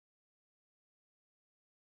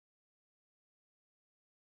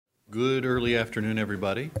Good early afternoon,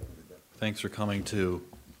 everybody. Thanks for coming to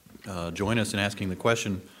join us in asking the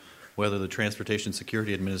question whether the Transportation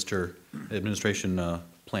Security Administration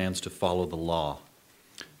plans to follow the law.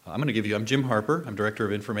 I'm Jim Harper. I'm Director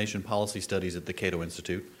of Information Policy Studies at the Cato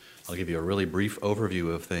Institute. I'll give you a really brief overview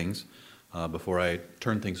of things before I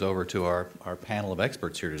turn things over to our panel of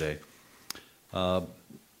experts here today.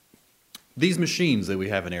 These machines that we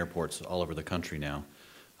have in airports all over the country now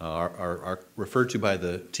are referred to by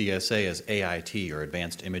the TSA as AIT, or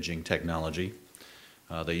Advanced Imaging Technology.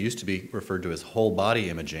 They used to be referred to as whole body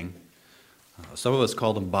imaging. Some of us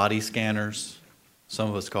call them body scanners. Some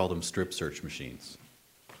of us call them strip search machines.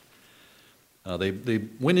 They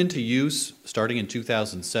went into use starting in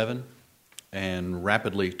 2007 and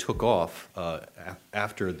rapidly took off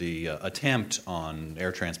after the attempt on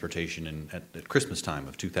air transportation at Christmas time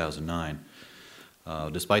of 2009.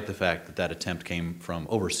 Despite the fact that that attempt came from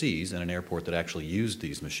overseas and an airport that actually used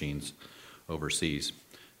these machines overseas.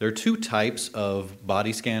 There are two types of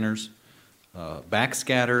body scanners,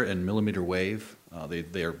 backscatter and millimeter wave.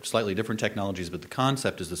 They are slightly different technologies, but the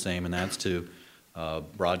concept is the same, and that's to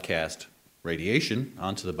broadcast radiation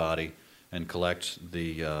onto the body and collect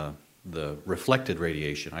the reflected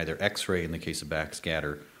radiation, either X-ray in the case of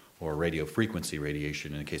backscatter or radio frequency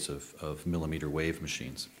radiation in the case of millimeter wave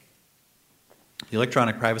machines. The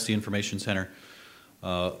Electronic Privacy Information Center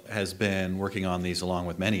has been working on these, along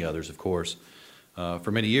with many others, of course, for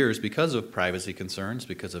many years because of privacy concerns,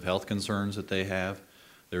 because of health concerns that they have.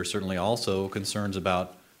 There are certainly also concerns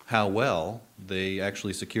about how well they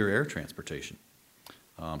actually secure air transportation.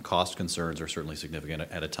 Cost concerns are certainly significant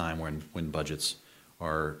at a time when budgets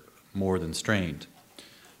are more than strained.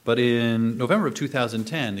 But in November of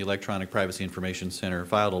 2010, the Electronic Privacy Information Center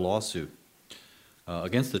filed a lawsuit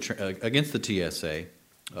against the TSA,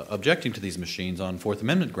 objecting to these machines on Fourth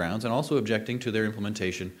Amendment grounds and also objecting to their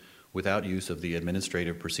implementation without use of the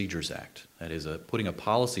Administrative Procedures Act. That is, putting a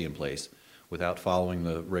policy in place without following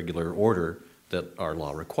the regular order that our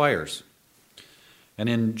law requires. And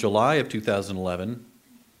in July of 2011,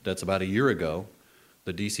 that's about a year ago,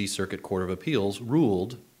 the D.C. Circuit Court of Appeals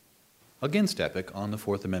ruled against Epic on the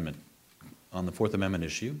Fourth Amendment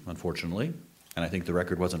issue, unfortunately. And I think the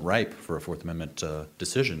record wasn't ripe for a Fourth Amendment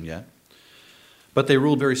decision yet. But they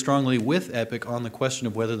ruled very strongly with Epic on the question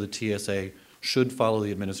of whether the TSA should follow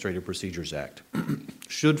the Administrative Procedures Act,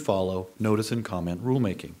 should follow notice and comment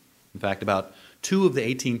rulemaking. In fact, about 2 of the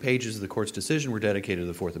 18 pages of the court's decision were dedicated to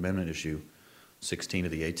the Fourth Amendment issue. 16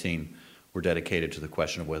 of the 18 were dedicated to the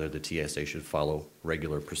question of whether the TSA should follow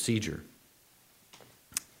regular procedure.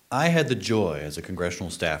 I had the joy as a congressional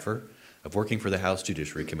staffer of working for the House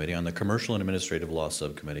Judiciary Committee on the Commercial and Administrative Law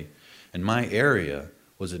Subcommittee, and my area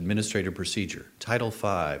was administrative procedure, Title V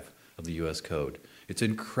of the U.S. Code. It's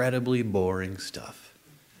incredibly boring stuff.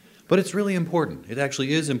 But it's really important. It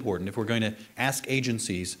actually is important if we're going to ask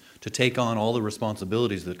agencies to take on all the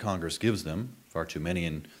responsibilities that Congress gives them, far too many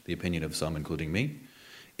in the opinion of some, including me.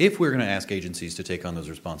 If we're going to ask agencies to take on those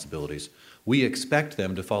responsibilities, we expect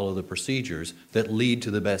them to follow the procedures that lead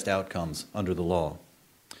to the best outcomes under the law.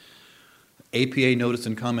 APA notice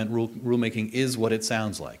and comment rulemaking is what it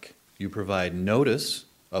sounds like. You provide notice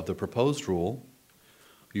of the proposed rule,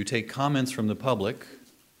 you take comments from the public,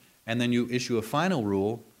 and then you issue a final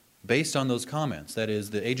rule based on those comments. That is,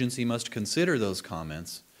 the agency must consider those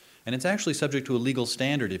comments, and it's actually subject to a legal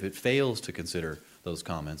standard if it fails to consider those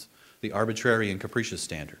comments, the arbitrary and capricious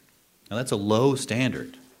standard. Now that's a low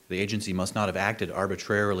standard. The agency must not have acted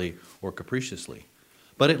arbitrarily or capriciously.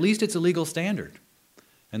 But at least it's a legal standard.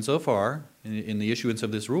 And so far, in the issuance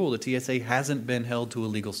of this rule, the TSA hasn't been held to a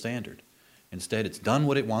legal standard. Instead, it's done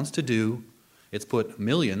what it wants to do. It's put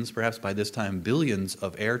millions, perhaps by this time billions,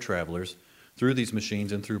 of air travelers through these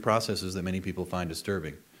machines and through processes that many people find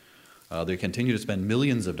disturbing. They continue to spend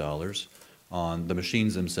millions of dollars on the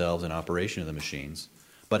machines themselves and operation of the machines,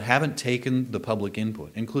 but haven't taken the public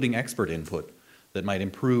input, including expert input, that might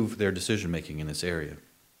improve their decision-making in this area.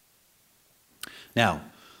 Now,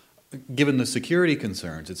 given the security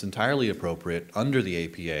concerns, it's entirely appropriate under the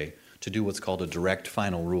APA to do what's called a direct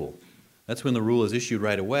final rule. That's when the rule is issued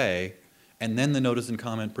right away, and then the notice and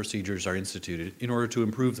comment procedures are instituted in order to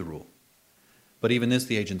improve the rule. But even this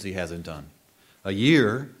the agency hasn't done. A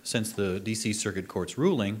year since the D.C. Circuit Court's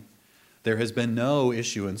ruling, there has been no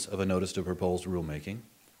issuance of a notice of proposed rulemaking.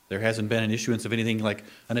 There hasn't been an issuance of anything like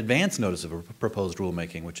an advance notice of a proposed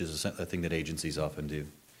rulemaking, which is a thing that agencies often do.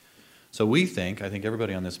 So I think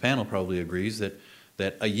everybody on this panel probably agrees that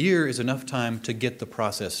a year is enough time to get the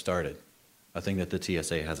process started, a thing that the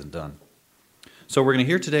TSA hasn't done. So we're going to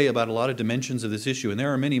hear today about a lot of dimensions of this issue, and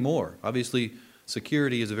there are many more. Obviously,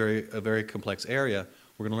 security is a very complex area.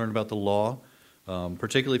 We're going to learn about the law,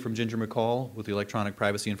 particularly from Ginger McCall with the Electronic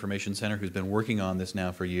Privacy Information Center, who's been working on this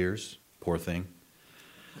now for years. Poor thing.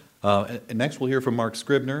 And next we'll hear from Mark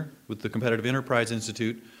Scribner with the Competitive Enterprise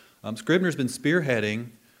Institute. Scribner's been spearheading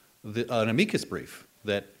an amicus brief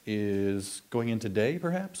that is going in today,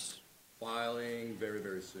 perhaps? Filing very,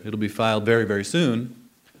 very soon. It'll be filed very, very soon,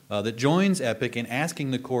 that joins EPIC in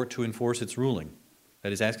asking the court to enforce its ruling.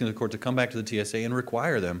 That is, asking the court to come back to the TSA and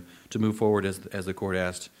require them to move forward as the court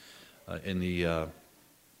asked in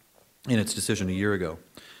its decision a year ago.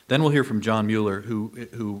 Then we'll hear from John Mueller,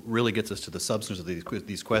 who really gets us to the substance of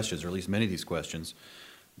these questions, or at least many of these questions.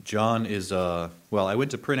 John is, well, I went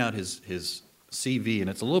to print out his CV, and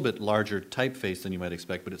it's a little bit larger typeface than you might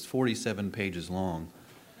expect, but it's 47 pages long.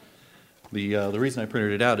 The reason I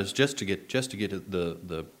printed it out is just to get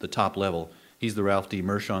the top level. He's the Ralph D.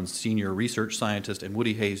 Mershon Senior Research Scientist and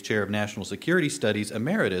Woody Hayes Chair of National Security Studies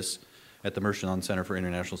Emeritus at the Mershon Center for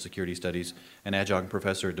International Security Studies, and adjunct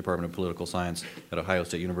professor at Department of Political Science at Ohio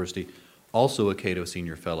State University, also a Cato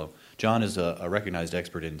Senior Fellow. John is a recognized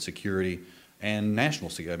expert in security and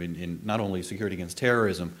national security, I mean, in not only security against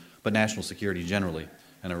terrorism, but national security generally,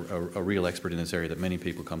 and a real expert in this area that many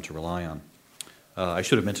people come to rely on. I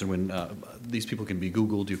should have mentioned when these people can be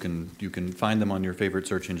Googled, you can find them on your favorite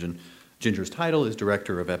search engine. Ginger's title is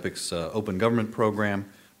Director of EPIC's Open Government Program.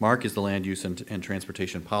 Mark is the Land Use and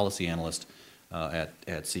Transportation Policy Analyst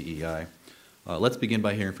at CEI. Let's begin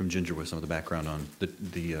by hearing from Ginger with some of the background on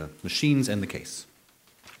the machines and the case.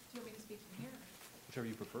 Do you want me to speak from here? Whichever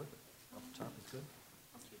you prefer. Off the top is good.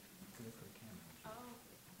 I'll speak from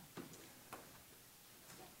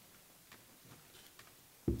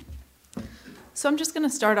here. So I'm just going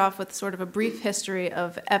to start off with sort of a brief history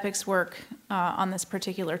of EPIC's work on this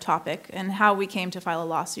particular topic and how we came to file a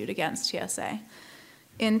lawsuit against TSA.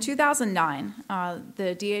 In 2009,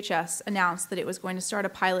 the DHS announced that it was going to start a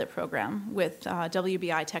pilot program with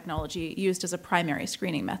WBI technology used as a primary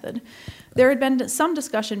screening method. There had been some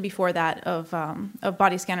discussion before that of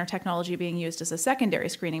body scanner technology being used as a secondary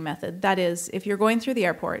screening method. That is, if you're going through the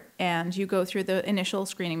airport and you go through the initial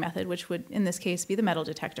screening method, which would in this case be the metal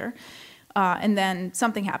detector, and then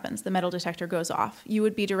something happens, the metal detector goes off, you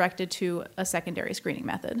would be directed to a secondary screening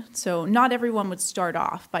method. So not everyone would start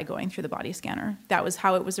off by going through the body scanner. That was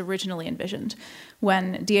how it was originally envisioned.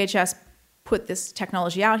 When DHS put this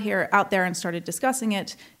technology out there and started discussing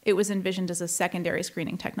it, it was envisioned as a secondary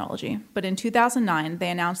screening technology. But in 2009, they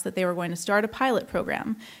announced that they were going to start a pilot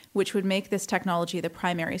program which would make this technology the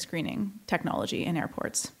primary screening technology in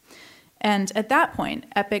airports. And at that point,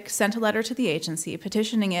 EPIC sent a letter to the agency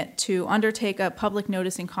petitioning it to undertake a public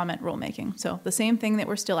notice and comment rulemaking. So the same thing that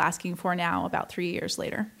we're still asking for now, about 3 years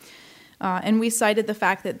later. And we cited the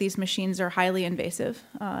fact that these machines are highly invasive.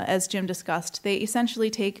 As Jim discussed, they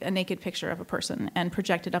essentially take a naked picture of a person and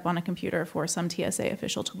project it up on a computer for some TSA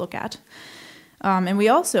official to look at. And we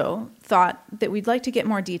also thought that we'd like to get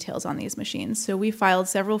more details on these machines, so we filed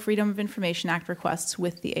several Freedom of Information Act requests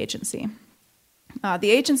with the agency.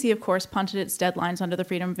 The agency, of course, punted its deadlines under the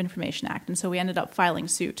Freedom of Information Act, and so we ended up filing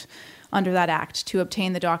suit under that act to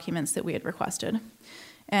obtain the documents that we had requested.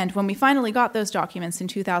 And when we finally got those documents in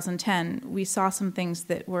 2010, we saw some things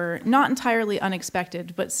that were not entirely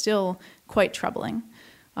unexpected, but still quite troubling.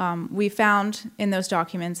 We found in those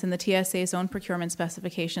documents, in the TSA's own procurement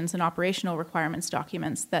specifications and operational requirements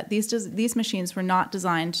documents, that these machines were not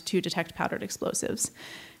designed to detect powdered explosives.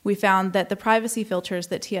 We found that the privacy filters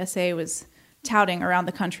that TSA was touting around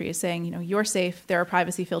the country, saying, you're safe, there are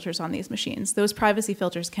privacy filters on these machines. Those privacy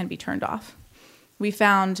filters can be turned off. We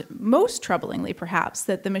found, most troublingly perhaps,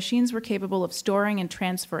 that the machines were capable of storing and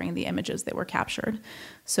transferring the images that were captured.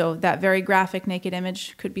 So that very graphic naked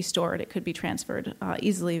image could be stored, it could be transferred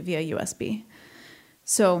easily via USB.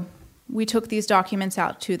 So we took these documents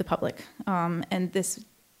out to the public, and this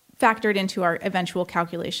factored into our eventual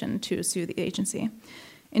calculation to sue the agency.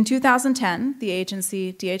 In 2010, the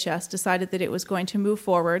agency, DHS, decided that it was going to move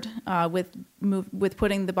forward with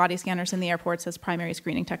putting the body scanners in the airports as primary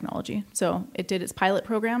screening technology. So it did its pilot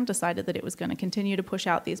program, decided that it was going to continue to push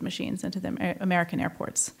out these machines into the American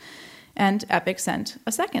airports. And EPIC sent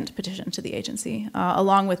a second petition to the agency,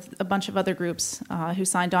 along with a bunch of other groups who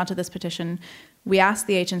signed on to this petition. We asked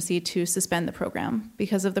the agency to suspend the program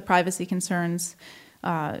because of the privacy concerns.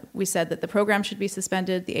 We said that the program should be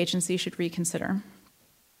suspended, the agency should reconsider.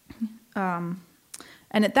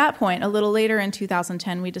 And at that point, a little later in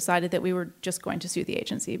 2010, we decided that we were just going to sue the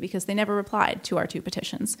agency because they never replied to our two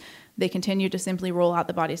petitions. They continued to simply roll out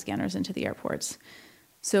the body scanners into the airports.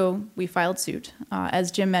 So we filed suit,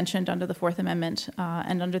 as Jim mentioned, under the Fourth Amendment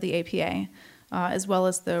and under the APA, as well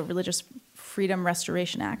as the Religious Freedom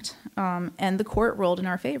Restoration Act, and the court ruled in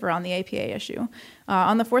our favor on the APA issue.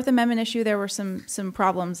 On the Fourth Amendment issue, there were some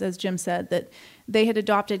problems, as Jim said, that they had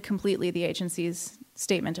adopted completely the agency's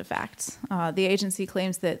statement of facts. The agency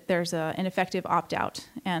claims that there's an effective opt-out,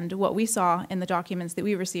 and what we saw in the documents that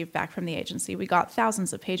we received back from the agency, we got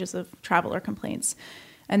thousands of pages of traveler complaints,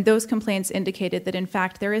 and those complaints indicated that, in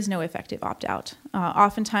fact, there is no effective opt-out.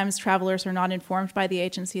 Oftentimes, travelers are not informed by the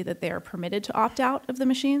agency that they are permitted to opt out of the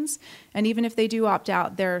machines, and even if they do opt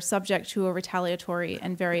out, they're subject to a retaliatory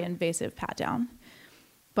and very invasive pat-down.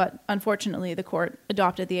 But unfortunately, the court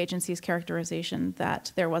adopted the agency's characterization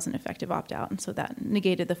that there was an effective opt-out, and so that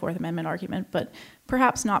negated the Fourth Amendment argument, but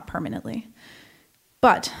perhaps not permanently.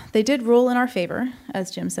 But they did rule in our favor, as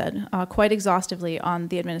Jim said, quite exhaustively on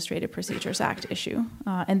the Administrative Procedures Act issue.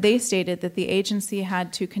 And they stated that the agency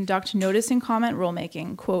had to conduct notice and comment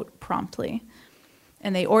rulemaking, quote, promptly.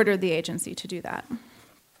 And they ordered the agency to do that.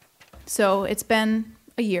 So it's been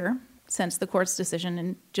a year since the court's decision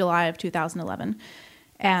in July of 2011.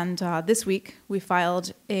 And this week, we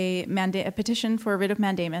filed a petition for a writ of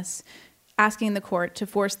mandamus asking the court to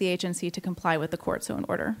force the agency to comply with the court's own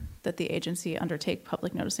order, that the agency undertake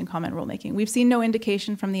public notice and comment rulemaking. We've seen no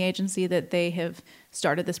indication from the agency that they have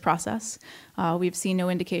started this process. We've seen no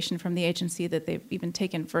indication from the agency that they've even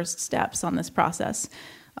taken first steps on this process.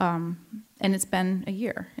 And it's been a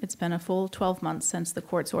year. It's been a full 12 months since the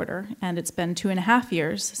court's order, and it's been 2.5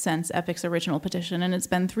 years since EPIC's original petition, and it's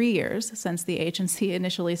been 3 years since the agency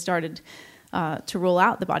initially started to roll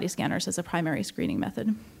out the body scanners as a primary screening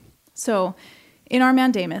method. So in our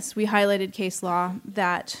mandamus, we highlighted case law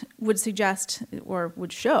that would suggest or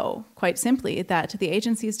would show, quite simply, that the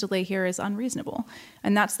agency's delay here is unreasonable.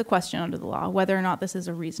 And that's the question under the law, whether or not this is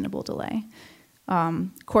a reasonable delay.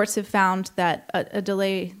 Courts have found that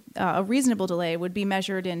a reasonable delay would be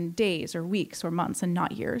measured in days or weeks or months and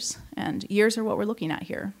not years. And years are what we're looking at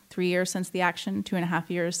here. 3 years since the action, 2.5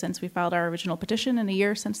 years since we filed our original petition, and a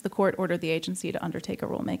year since the court ordered the agency to undertake a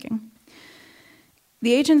rulemaking.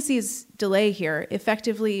 The agency's delay here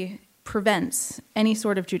effectively prevents any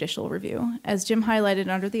sort of judicial review. As Jim highlighted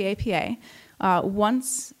under the APA,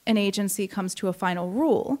 once an agency comes to a final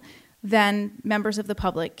rule, then members of the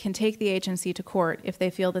public can take the agency to court if they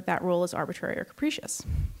feel that that rule is arbitrary or capricious.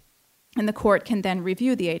 And the court can then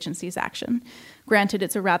review the agency's action. Granted,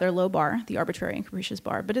 it's a rather low bar, the arbitrary and capricious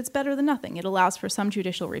bar, but it's better than nothing. It allows for some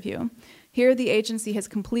judicial review. Here, the agency has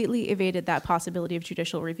completely evaded that possibility of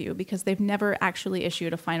judicial review because they've never actually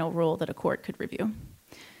issued a final rule that a court could review.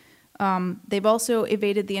 They've also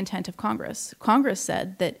evaded the intent of Congress. Congress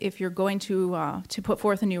said that if you're going to put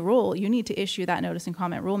forth a new rule, you need to issue that notice and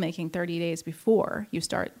comment rulemaking 30 days before you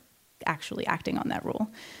start actually acting on that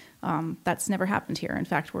rule. That's never happened here. In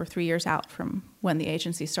fact, we're 3 years out from when the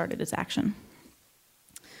agency started its action.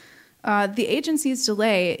 The agency's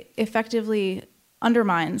delay effectively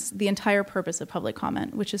undermines the entire purpose of public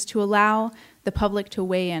comment, which is to allow the public to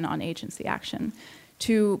weigh in on agency action,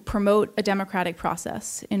 to promote a democratic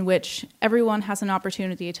process in which everyone has an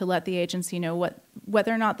opportunity to let the agency know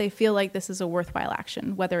whether or not they feel like this is a worthwhile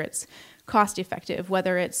action, whether it's cost effective,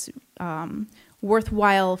 whether it's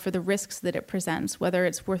worthwhile for the risks that it presents, whether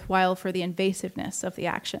it's worthwhile for the invasiveness of the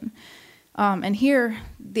action. And here,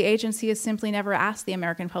 the agency has simply never asked the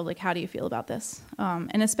American public, how do you feel about this?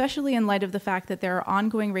 And especially in light of the fact that there are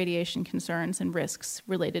ongoing radiation concerns and risks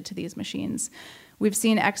related to these machines. We've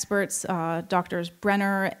seen experts, Doctors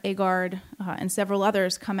Brenner, Agard, and several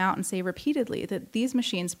others come out and say repeatedly that these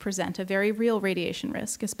machines present a very real radiation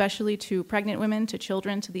risk, especially to pregnant women, to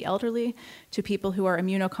children, to the elderly, to people who are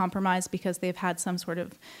immunocompromised because they've had some sort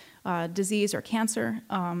of disease or cancer.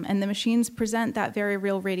 And the machines present that very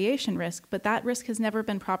real radiation risk, but that risk has never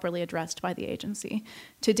been properly addressed by the agency.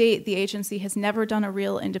 To date, the agency has never done a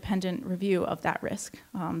real independent review of that risk.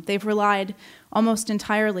 They've relied almost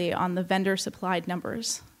entirely on the vendor-supplied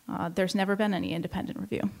numbers. There's never been any independent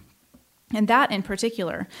review. And that, in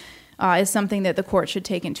particular, is something that the court should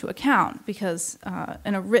take into account because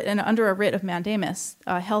under a writ of mandamus,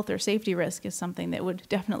 health or safety risk is something that would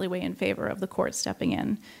definitely weigh in favor of the court stepping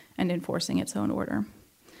in and enforcing its own order.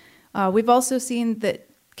 We've also seen that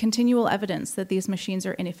continual evidence that these machines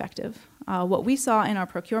are ineffective. What we saw in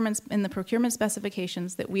the procurement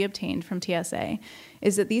specifications that we obtained from TSA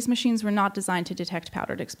is that these machines were not designed to detect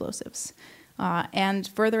powdered explosives. And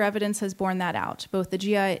further evidence has borne that out. Both the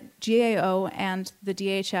GAO and the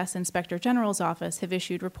DHS Inspector General's Office have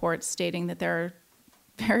issued reports stating that there are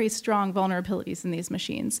very strong vulnerabilities in these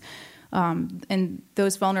machines. And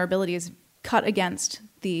those vulnerabilities cut against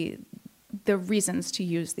the the reasons to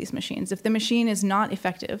use these machines. If the machine is not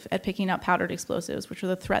effective at picking up powdered explosives, which are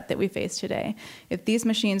the threat that we face today, if these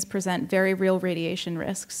machines present very real radiation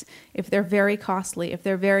risks, if they're very costly, if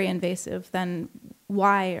they're very invasive, then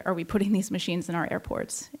why are we putting these machines in our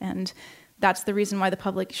airports? And that's the reason why the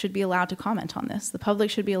public should be allowed to comment on this. The public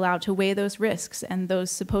should be allowed to weigh those risks and those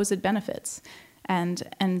supposed benefits and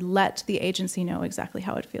let the agency know exactly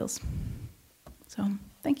how it feels. So,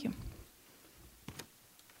 thank you.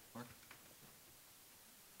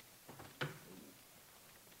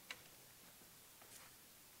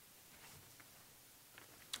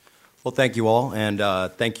 Well, thank you all, and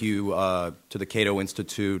thank you to the Cato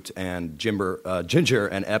Institute and Ginger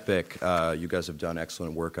and Epic. You guys have done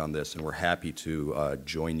excellent work on this, and we're happy to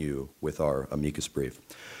join you with our amicus brief.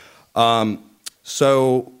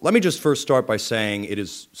 So let me just first start by saying it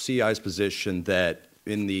is CEI's position that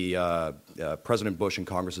in the President Bush and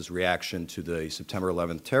Congress's reaction to the September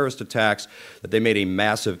 11th terrorist attacks, that they made a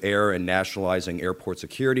massive error in nationalizing airport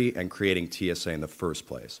security and creating TSA in the first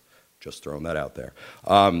place. Just throwing that out there.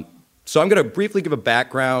 So I'm going to briefly give a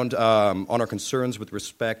background on our concerns with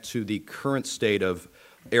respect to the current state of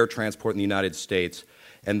air transport in the United States,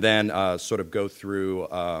 and then sort of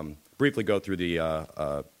briefly go through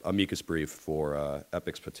the amicus brief for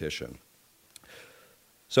Epic's petition.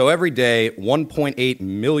 So every day, 1.8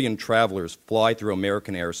 million travelers fly through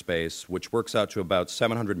American airspace, which works out to about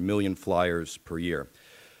 700 million flyers per year.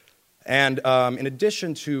 And in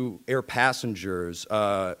addition to air passengers,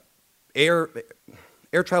 air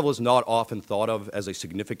travel is not often thought of as a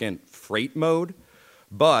significant freight mode,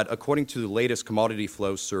 but according to the latest commodity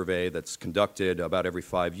flow survey that's conducted about every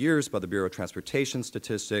 5 years by the Bureau of Transportation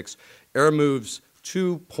Statistics, air moves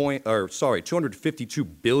 $252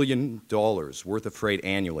 billion worth of freight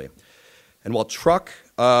annually. And while truck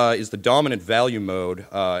is the dominant value mode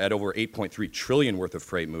at over $8.3 trillion worth of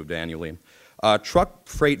freight moved annually, truck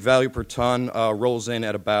freight value per ton rolls in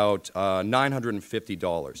at about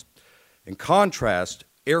 $950. In contrast,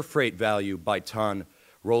 air freight value by ton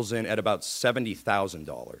rolls in at about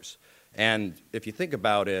 $70,000. And if you think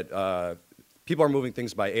about it, people are moving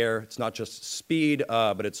things by air. It's not just speed,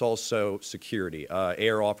 but it's also security.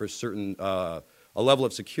 Air offers a level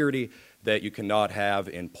of security that you cannot have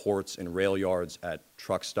in ports and rail yards at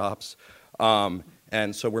truck stops.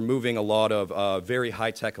 And so we're moving a lot of very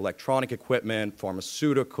high-tech electronic equipment,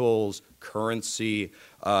 pharmaceuticals, currency,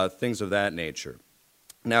 things of that nature.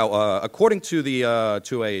 Now, according to a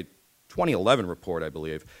 2011 report, I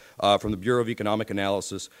believe, from the Bureau of Economic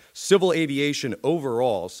Analysis, civil aviation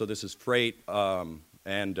overall, so this is freight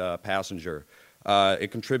and passenger,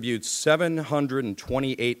 it contributes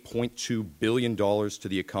 $728.2 billion to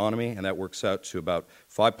the economy, and that works out to about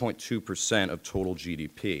 5.2% of total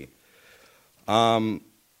GDP. I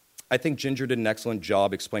think Ginger did an excellent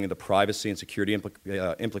job explaining the privacy and security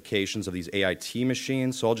implications of these AIT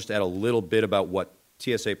machines, so I'll just add a little bit about what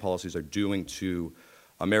TSA policies are doing to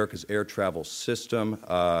America's air travel system,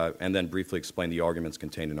 and then briefly explain the arguments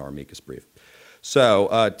contained in our amicus brief.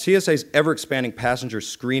 So, TSA's ever-expanding passenger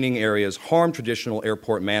screening areas harm traditional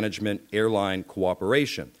airport management, airline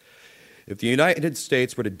cooperation. If the United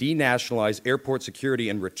States were to denationalize airport security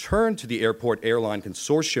and return to the airport airline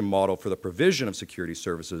consortium model for the provision of security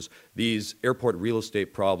services, these airport real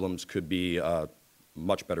estate problems could be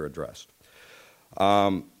much better addressed.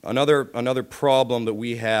 Another problem that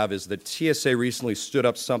we have is that TSA recently stood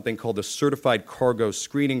up something called the Certified Cargo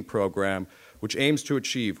Screening Program, which aims to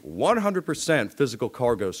achieve 100% physical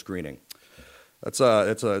cargo screening. It's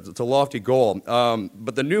a lofty goal.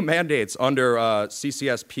 But the new mandates under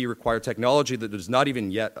CCSP require technology that does not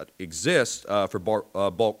even yet exist for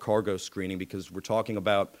bulk cargo screening, because we're talking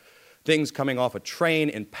about things coming off a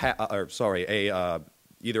train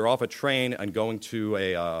either off a train and going to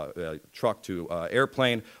a truck to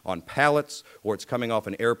airplane on pallets, or it's coming off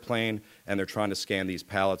an airplane and they're trying to scan these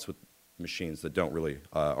pallets with machines that aren't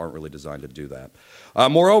really designed to do that.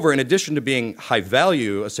 Moreover, in addition to being high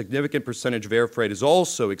value, a significant percentage of air freight is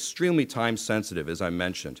also extremely time sensitive, as I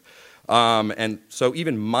mentioned. And so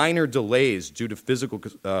even minor delays due to physical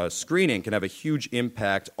screening can have a huge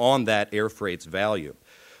impact on that air freight's value.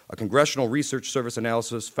 A Congressional Research Service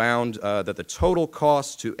analysis found that the total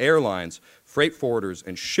cost to airlines, freight forwarders,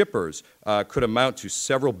 and shippers could amount to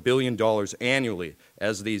several $1 billion annually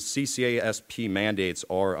as these CCASP mandates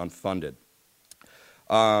are unfunded.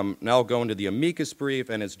 Now I'll go into the amicus brief,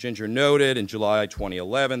 and as Ginger noted, in July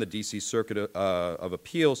 2011, the D.C. Circuit of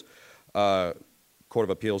Appeals, Court of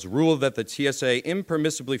Appeals ruled that the TSA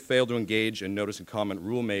impermissibly failed to engage in notice and comment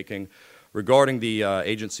rulemaking regarding the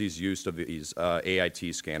agency's use of these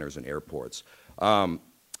AIT scanners in airports.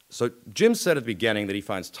 So Jim said at the beginning that he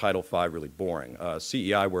finds Title V really boring.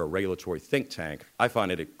 CEI, we're a regulatory think tank. I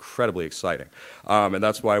find it incredibly exciting, and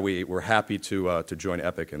that's why we're happy to join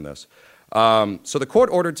EPIC in this. So the court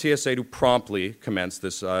ordered TSA to promptly commence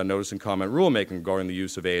this notice and comment rulemaking regarding the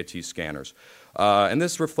use of AIT scanners. And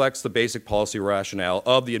this reflects the basic policy rationale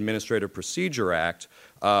of the Administrative Procedure Act,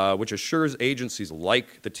 which assures agencies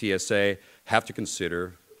like the TSA have to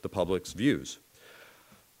consider the public's views.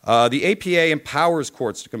 The APA empowers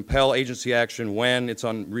courts to compel agency action when it's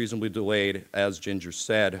unreasonably delayed, as Ginger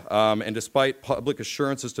said. And despite public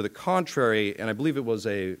assurances to the contrary, and I believe it was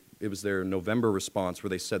their November response where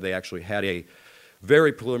they said they actually had a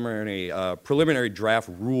very preliminary draft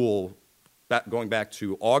rule going back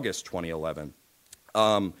to August 2011.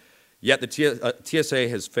 Yet the TSA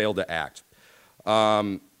has failed to act.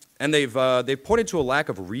 And they've pointed to a lack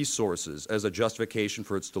of resources as a justification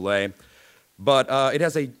for its delay. But it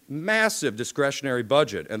has a massive discretionary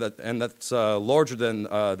budget, and that's larger than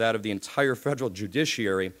that of the entire federal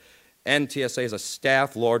judiciary. And TSA has a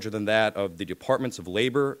staff larger than that of the Departments of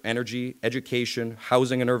Labor, Energy, Education,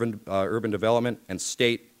 Housing and Urban Development, and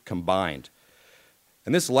State combined.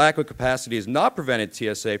 And this lack of capacity has not prevented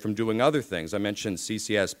TSA from doing other things. I mentioned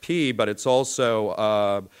CCSP, but it's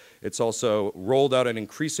also rolled out an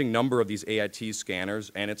increasing number of these AIT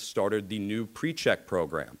scanners, and it's started the new PreCheck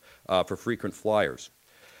program for frequent flyers.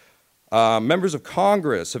 Members of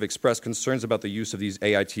Congress have expressed concerns about the use of these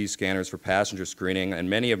AIT scanners for passenger screening, and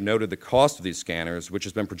many have noted the cost of these scanners, which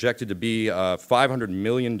has been projected to be $500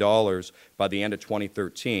 million by the end of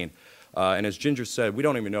 2013. And as Ginger said, we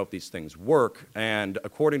don't even know if these things work. And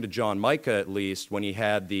according to John Mica, at least, when he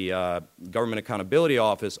had the Government Accountability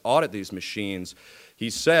Office audit these machines, he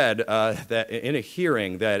said that in a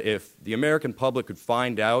hearing that if the American public could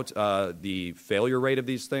find out the failure rate of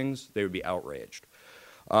these things, they would be outraged.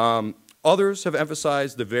 Others have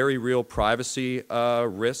emphasized the very real privacy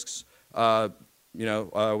risks,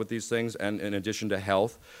 with these things, and in addition to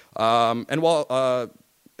health.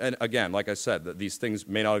 And again, like I said, these things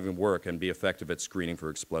may not even work and be effective at screening for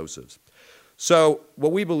explosives. So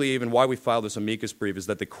what we believe and why we filed this amicus brief is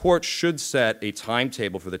that the court should set a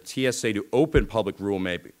timetable for the TSA to open public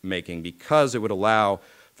rulemaking because it would allow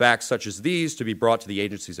facts such as these to be brought to the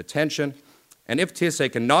agency's attention. And if TSA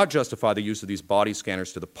cannot justify the use of these body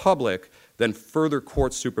scanners to the public, then further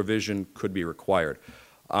court supervision could be required.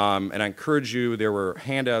 And I encourage you, there were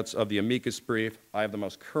handouts of the amicus brief. I have the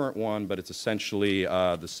most current one, but it's essentially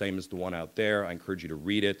the same as the one out there. I encourage you to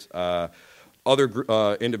read it.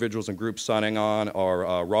 Other individuals and groups signing on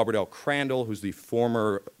are Robert L. Crandall, who's the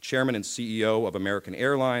former chairman and CEO of American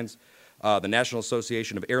Airlines, the National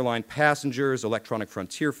Association of Airline Passengers, Electronic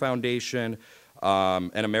Frontier Foundation,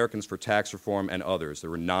 and Americans for Tax Reform, and others. There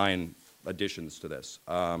were 9 additions to this.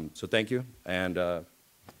 So thank you, and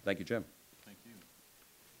thank you, Jim.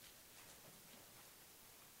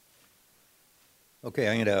 Okay,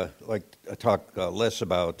 I'm going to talk less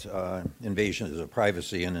about invasions of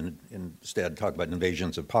privacy and instead talk about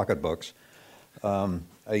invasions of pocketbooks.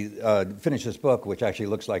 I finished this book, which actually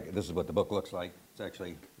looks like, this is what the book looks like. It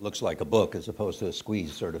actually looks like a book as opposed to a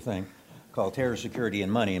squeeze sort of thing, called Terror, Security,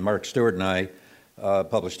 and Money. And Mark Stewart and I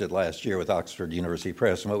published it last year with Oxford University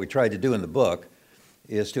Press. And what we tried to do in the book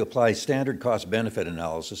is to apply standard cost-benefit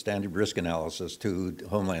analysis, standard risk analysis to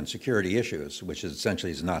homeland security issues, which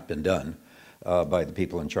essentially has not been done by the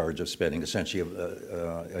people in charge of spending essentially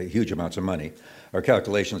huge amounts of money. Our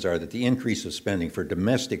calculations are that the increase of spending for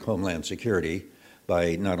domestic homeland security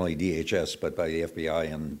by not only DHS but by the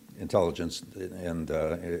FBI and intelligence and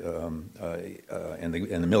the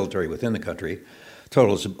military within the country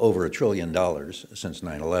totals over $1 trillion since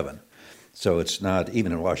 9/11. So it's not,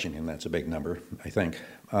 even in Washington, that's a big number, I think.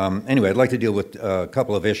 Anyway, I'd like to deal with a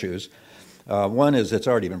couple of issues. One is, it's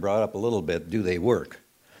already been brought up a little bit, do they work?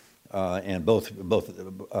 And both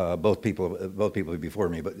people before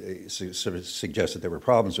me sort of suggested there were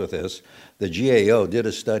problems with this. The GAO did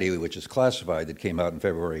a study which is classified that came out in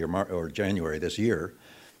February or January this year.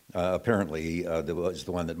 Apparently, that was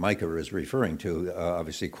the one that Micah is referring to,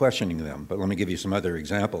 obviously questioning them. But let me give you some other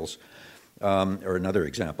examples, or another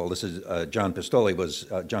example. This is John Pistole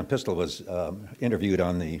was interviewed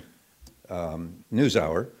on the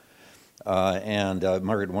NewsHour. And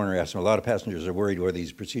Margaret Warner asked him, a lot of passengers are worried whether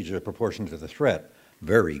these procedures are proportionate to the threat.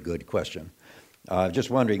 Very good question. Just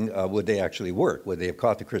wondering, would they actually work? Would they have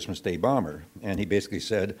caught the Christmas Day bomber? And he basically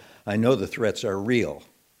said, I know the threats are real,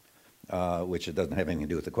 which it doesn't have anything to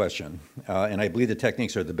do with the question. And I believe the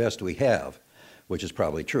techniques are the best we have, which is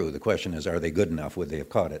probably true. The question is, are they good enough? Would they have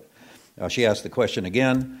caught it? She asked the question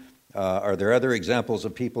again. Are there other examples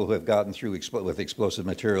of people who have gotten through with explosive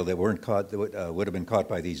material that weren't caught, that would have been caught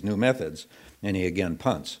by these new methods? And he again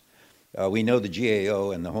punts. We know the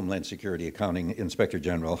GAO and the Homeland Security Accounting Inspector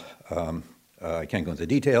General. I can't go into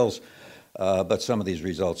details, but some of these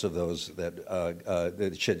results of those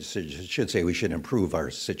that should say we should improve our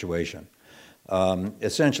situation.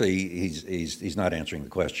 Essentially, he's not answering the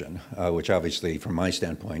question, which obviously, from my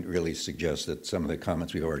standpoint, really suggests that some of the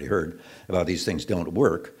comments we've already heard about these things don't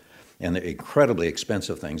work, and the incredibly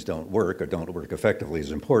expensive things don't work or don't work effectively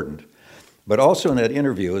is important. But also in that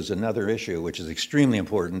interview is another issue, which is extremely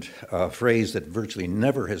important, a phrase that virtually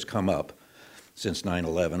never has come up since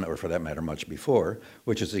 9/11, or for that matter, much before,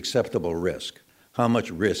 which is acceptable risk. How much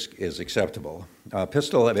risk is acceptable?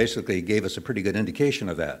 Pistol basically gave us a pretty good indication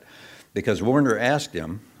of that, because Warner asked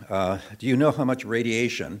him, do you know how much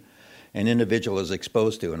radiation an individual is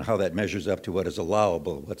exposed to and how that measures up to what is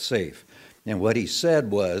allowable, what's safe? And what he said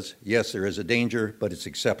was, yes, there is a danger, but it's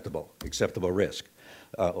acceptable risk.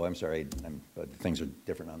 I'm sorry, things are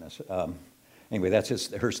different on this. Anyway,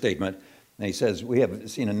 that's her statement. And he says, we have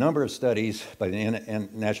seen a number of studies by the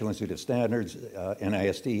National Institute of Standards,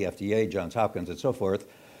 NIST, FDA, Johns Hopkins, and so forth,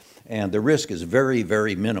 and the risk is very,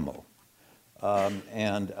 very minimal,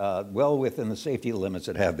 and well within the safety limits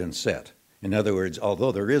that have been set. In other words,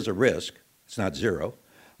 although there is a risk, it's not zero,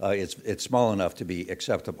 it's small enough to be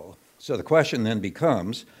acceptable. So the question then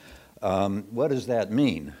becomes, what does that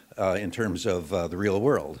mean in terms of the real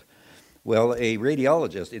world? Well, a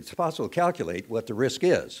radiologist, it's possible to calculate what the risk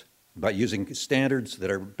is by using standards that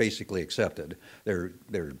are basically accepted. There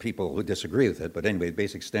are people who disagree with it, but anyway,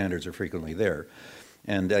 basic standards are frequently there.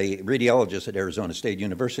 And a radiologist at Arizona State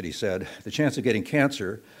University said, the chance of getting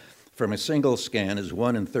cancer from a single scan is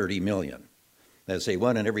 1 in 30 million. That's say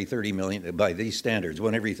 1 in every 30 million, by these standards,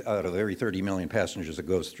 out of every 30 million passengers that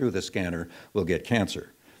goes through the scanner will get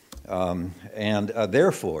cancer.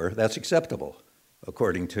 Therefore, that's acceptable,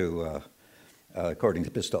 according to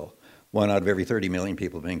Pistol. 1 out of every 30 million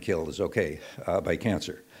people being killed is okay by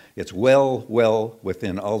cancer. It's well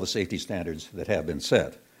within all the safety standards that have been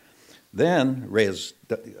set. Then Reyes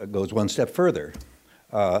goes one step further.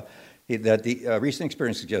 That the recent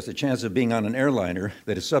experience suggests the chance of being on an airliner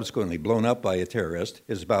that is subsequently blown up by a terrorist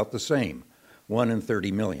is about the same, 1 in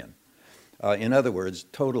 30 million. In other words,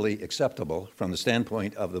 totally acceptable from the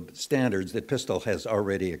standpoint of the standards that Pistol has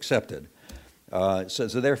already accepted. So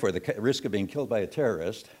therefore, the risk of being killed by a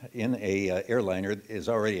terrorist in a airliner is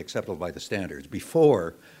already acceptable by the standards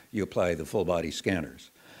before you apply the full-body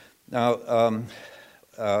scanners. Now,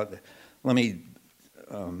 let me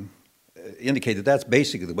indicate that that's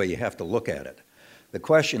basically the way you have to look at it. The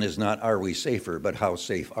question is not, are we safer, but how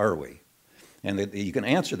safe are we? And you can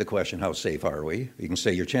answer the question, how safe are we? You can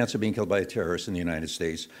say your chance of being killed by a terrorist in the United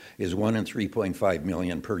States is 1 in 3.5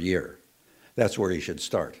 million per year. That's where you should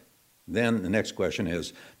start. Then the next question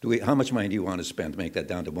is, how much money do you want to spend to make that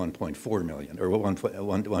down to 1.4 million, or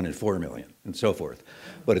 1 in 4 million, and so forth?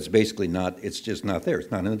 But it's basically not, it's just not there.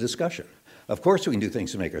 It's not in the discussion. Of course we can do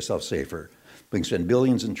things to make ourselves safer. We can spend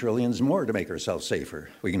billions and trillions more to make ourselves safer.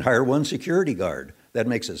 We can hire one security guard. That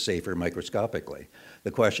makes us safer microscopically.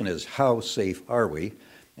 The question is, how safe are we,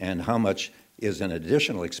 and how much is an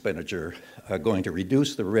additional expenditure going to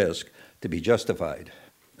reduce the risk to be justified?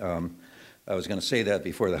 I was going to say that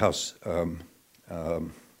before the House,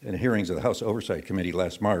 in hearings of the House Oversight Committee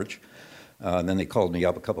last March, and then they called me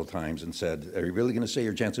up a couple of times and said, are you really going to say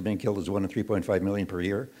your chance of being killed is 1 in 3.5 million per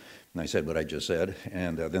year? And I said what I just said,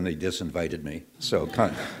 and then they disinvited me. So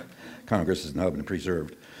Congress has now been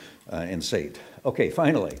preserved and saved. Okay,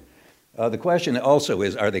 finally, the question also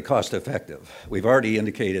is, are they cost effective? We've already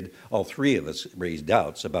indicated, all three of us raised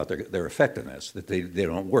doubts about their effectiveness, that they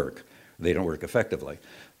don't work. They don't work effectively.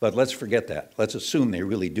 But let's forget that. Let's assume they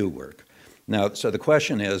really do work. Now, so the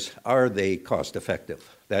question is, are they cost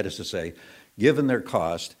effective? That is to say, given their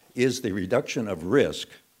cost, is the reduction of risk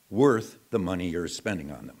worth the money you're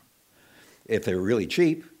spending on them? If they're really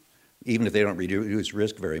cheap, even if they don't reduce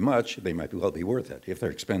risk very much, they might well be worth it. If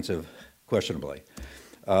they're expensive, questionably.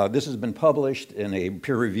 This has been published in a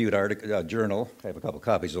peer-reviewed journal. I have a couple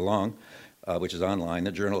copies along, which is online,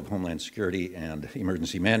 the Journal of Homeland Security and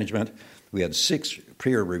Emergency Management. We had 6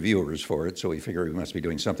 peer reviewers for it, so we figure we must be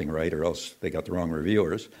doing something right, or else they got the wrong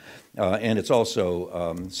reviewers. And it's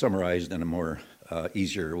also summarized in a more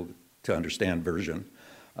easier-to-understand version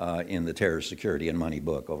in the Terror Security and Money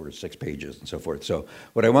book, over 6 pages and so forth. So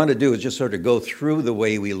what I want to do is just sort of go through the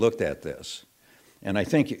way we looked at this. And I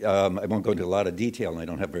think, I won't go into a lot of detail, and I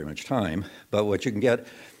don't have very much time, but what you can get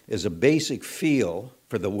is a basic feel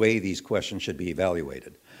for the way these questions should be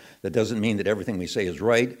evaluated. That doesn't mean that everything we say is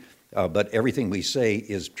right. But everything we say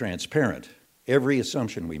is transparent. Every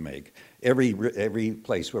assumption we make, every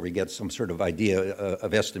place where we get some sort of idea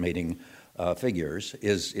of estimating figures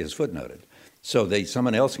is footnoted. So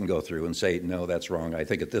someone else can go through and say, no, that's wrong. I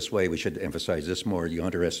think it this way. We should emphasize this more. You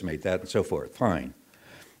underestimate that, and so forth. Fine.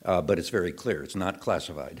 But it's very clear. It's not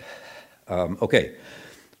classified. Okay.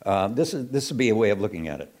 This would be a way of looking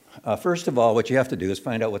at it. First of all, what you have to do is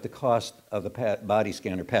find out what the cost of the body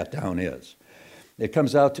scanner pat-down is. It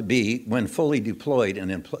comes out to be, when fully deployed,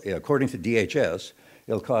 and according to DHS,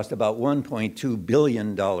 it'll cost about $1.2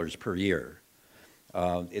 billion per year.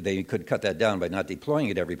 They could cut that down by not deploying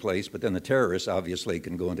it every place, but then the terrorists obviously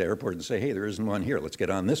can go into the airport and say, hey, there isn't one here, let's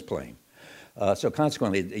get on this plane. So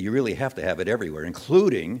consequently, you really have to have it everywhere,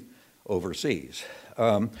 including overseas.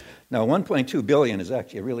 Now, 1.2 billion is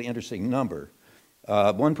actually a really interesting number.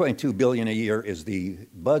 1.2 billion a year is the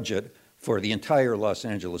budget for the entire Los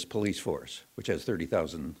Angeles police force, which has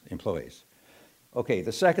 30,000 employees. Okay,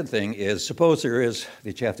 the second thing is, suppose there is,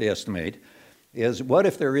 that you have to estimate, is what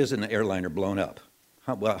if there is an airliner blown up?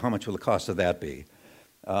 How much will the cost of that be?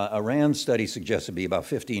 A RAND study suggests it would be about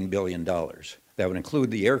 $15 billion. That would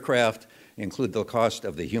include the aircraft, include the cost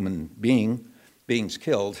of the human beings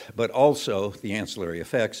killed, but also the ancillary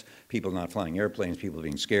effects, people not flying airplanes, people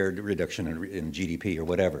being scared, reduction in GDP or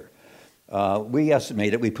whatever. We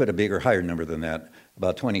estimate it, we put a bigger, higher number than that,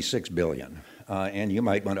 about 26 billion. And you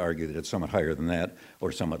might want to argue that it's somewhat higher than that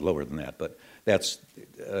or somewhat lower than that, but it's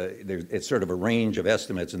sort of a range of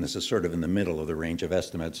estimates, and this is sort of in the middle of the range of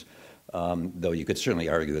estimates, though you could certainly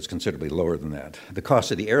argue it's considerably lower than that. The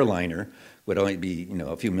cost of the airliner would only be,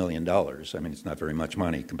 a few $1 million. I mean, it's not very much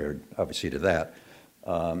money compared, obviously, to that.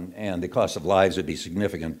 And the cost of lives would be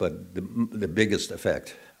significant, but the biggest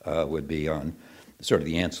effect would be on sort of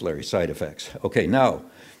the ancillary side effects. Okay, now,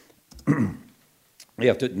 we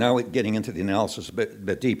have to, now getting into the analysis a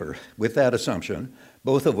bit deeper. With that assumption,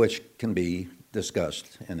 both of which can be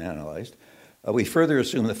discussed and analyzed, we further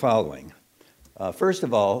assume the following. First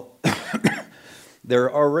of all,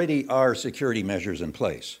 there already are security measures in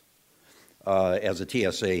place, as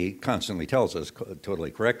the TSA constantly tells us,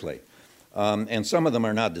 totally correctly. And some of them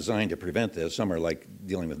are not designed to prevent this. Some are like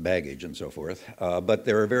dealing with baggage and so forth. But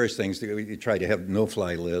there are various things that you try to have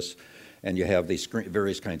no-fly lists, and you have these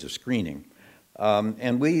various kinds of screening.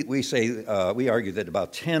 And we say, we argue that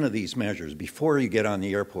about 10 of these measures, before you get on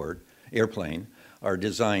the airplane, are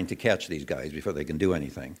designed to catch these guys before they can do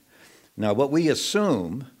anything. Now, what we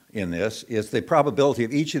assume in this is the probability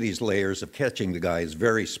of each of these layers of catching the guy is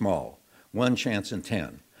very small, 1 chance in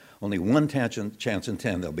 10. Only 1 chance in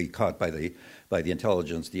 10 they'll be caught by the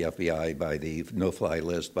intelligence, the FBI, by the no-fly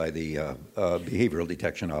list, by the behavioral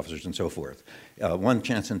detection officers, and so forth. 1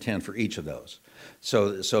 chance in 10 for each of those.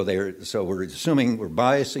 So we're assuming, we're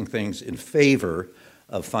biasing things in favor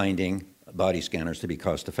of finding body scanners to be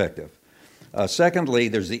cost-effective. Secondly,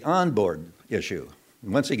 there's the onboard issue.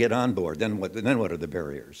 Once they get on board, then what are the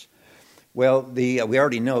barriers? Well, we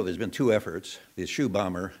already know there's been 2 efforts: the shoe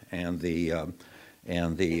bomber and the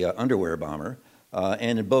underwear bomber,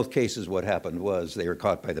 and in both cases, what happened was they were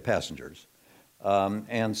caught by the passengers,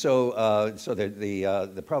 and so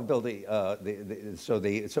the probability.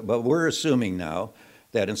 But we're assuming now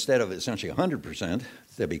that instead of essentially 100%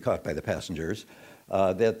 they'll be caught by the passengers,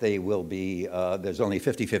 that they will be. There's only a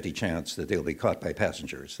 50-50 chance that they'll be caught by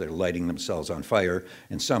passengers. They're lighting themselves on fire,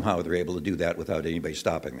 and somehow they're able to do that without anybody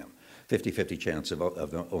stopping them. 50-50 chance of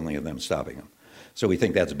only of them stopping them. So we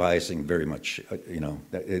think that's biasing very much,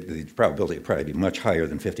 the probability would probably be much higher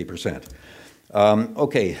than 50%.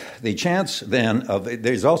 Okay, the chance then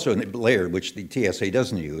there's also a layer which the TSA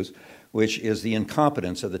doesn't use, which is the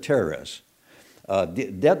incompetence of the terrorists.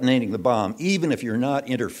 Detonating the bomb, even if you're not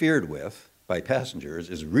interfered with by passengers,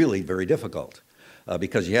 is really very difficult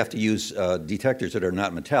because you have to use detectors that are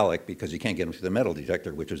not metallic because you can't get them through the metal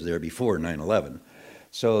detector, which was there before 9/11.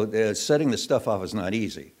 So setting this stuff off is not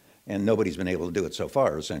easy. And nobody's been able to do it so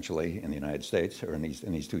far, essentially, in the United States, or in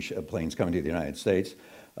these 2 planes coming to the United States.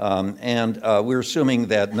 We're assuming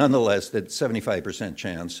that, nonetheless, that 75%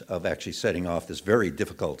 chance of actually setting off this very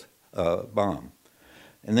difficult bomb.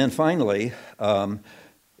 And then finally,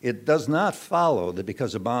 it does not follow that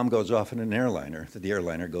because a bomb goes off in an airliner, that the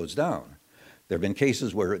airliner goes down. There have been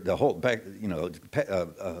cases where the whole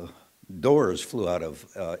doors flew out of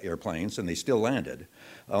airplanes and they still landed.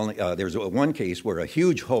 There's one case where a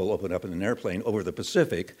huge hole opened up in an airplane over the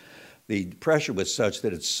Pacific. The pressure was such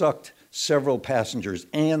that it sucked several passengers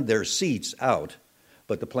and their seats out,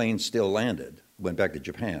 but the plane still landed, went back to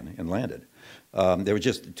Japan and landed. There was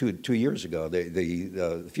just 2 years ago,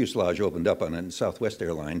 the fuselage opened up on a Southwest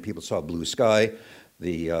airline. People saw blue sky.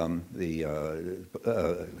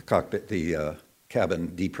 cockpit, the cabin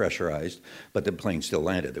depressurized, but the plane still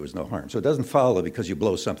landed. There was no harm. So it doesn't follow because you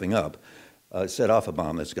blow something up, set off a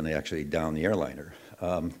bomb that's going to actually down the airliner.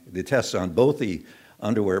 The tests on both the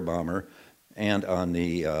underwear bomber and on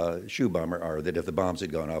the shoe bomber are that if the bombs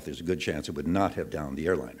had gone off, there's a good chance it would not have downed the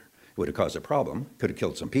airliner. It would have caused a problem. Could have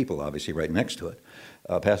killed some people, obviously, right next to it,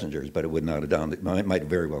 passengers, but it would not have downed. It might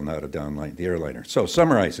very well not have downed the airliner. So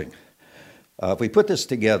summarizing, if we put this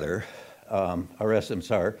together, our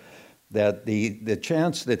estimates are that the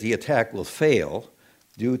chance that the attack will fail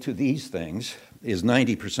due to these things is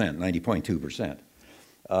 90%,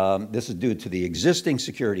 90.2%. This is due to the existing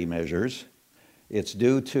security measures. It's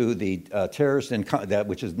due to the terrorist,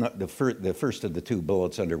 which is not the first of the two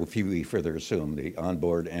bullets under which we further assume, the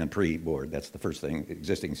onboard and pre-board. That's the first thing,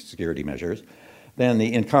 existing security measures. Then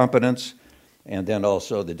the incompetence, and then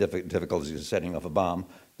also the difficulties of setting off a bomb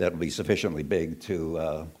that will be sufficiently big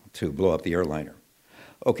to blow up the airliner.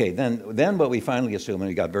 Okay, then what we finally assume, and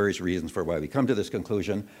we got various reasons for why we come to this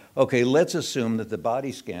conclusion, okay, let's assume that the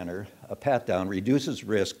body scanner, a pat-down, reduces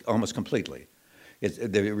risk almost completely.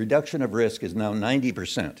 The reduction of risk is now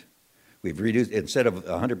 90%. We've reduced, instead of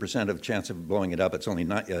 100% of chance of blowing it up, it's only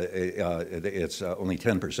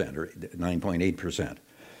 10% or 9.8%.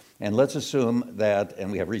 And let's assume that,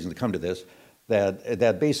 and we have reason to come to this,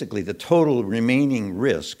 that basically the total remaining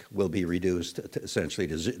risk will be reduced essentially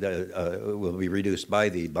will be reduced by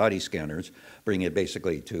the body scanners, bringing it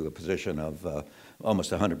basically to a position of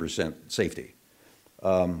almost 100% safety.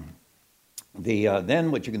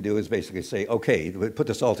 Then what you can do is basically say, okay, put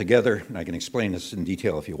this all together, and I can explain this in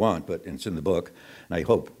detail if you want, but it's in the book, and I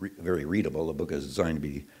hope very readable. The book is designed to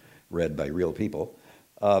be read by real people.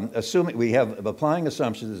 Assuming we have applying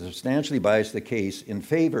assumptions that substantially bias the case in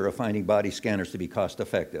favor of finding body scanners to be cost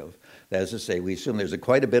effective. That is to say, we assume there's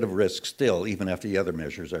quite a bit of risk still, even after the other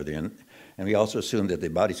measures are in, and we also assume that the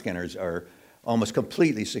body scanners are almost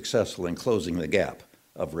completely successful in closing the gap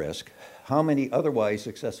of risk. How many otherwise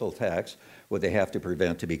successful attacks would they have to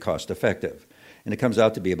prevent to be cost effective? And it comes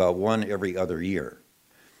out to be about one every other year.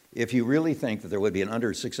 If you really think that there would be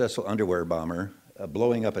an successful underwear bomber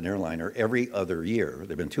blowing up an airliner every other year, there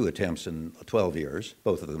have been 2 attempts in 12 years,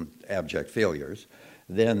 both of them abject failures,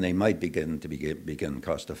 then they might begin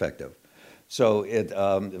cost effective. So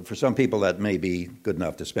for some people that may be good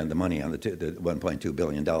enough to spend the money on the $1.2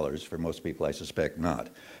 billion. For most people, I suspect not.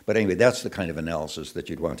 But anyway, that's the kind of analysis that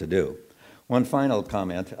you'd want to do. One final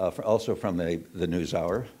comment, also from the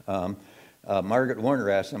NewsHour. Margaret Warner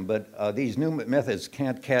asked them, but these new methods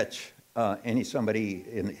can't catch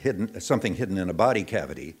something hidden in a body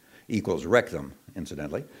cavity equals rectum,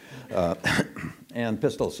 incidentally. And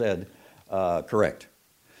Pistol said, correct.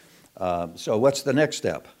 So what's the next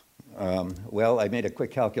step? Well, I made a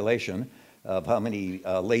quick calculation of how many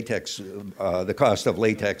the cost of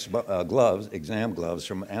latex gloves, exam gloves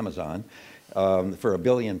from Amazon, for 1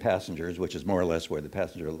 billion passengers, which is more or less where the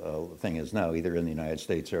passenger thing is now, either in the United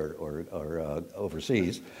States or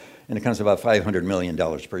overseas. And it comes to about $500 million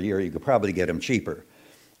per year. You could probably get them cheaper.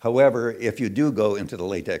 However, if you do go into the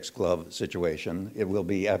latex glove situation, it will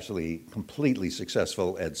be absolutely completely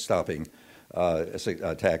successful at stopping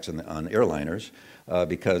attacks on airliners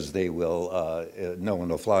because they will, no one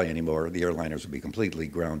will fly anymore. The airliners will be completely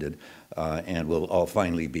grounded and will all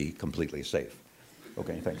finally be completely safe.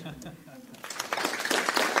 Okay, thanks.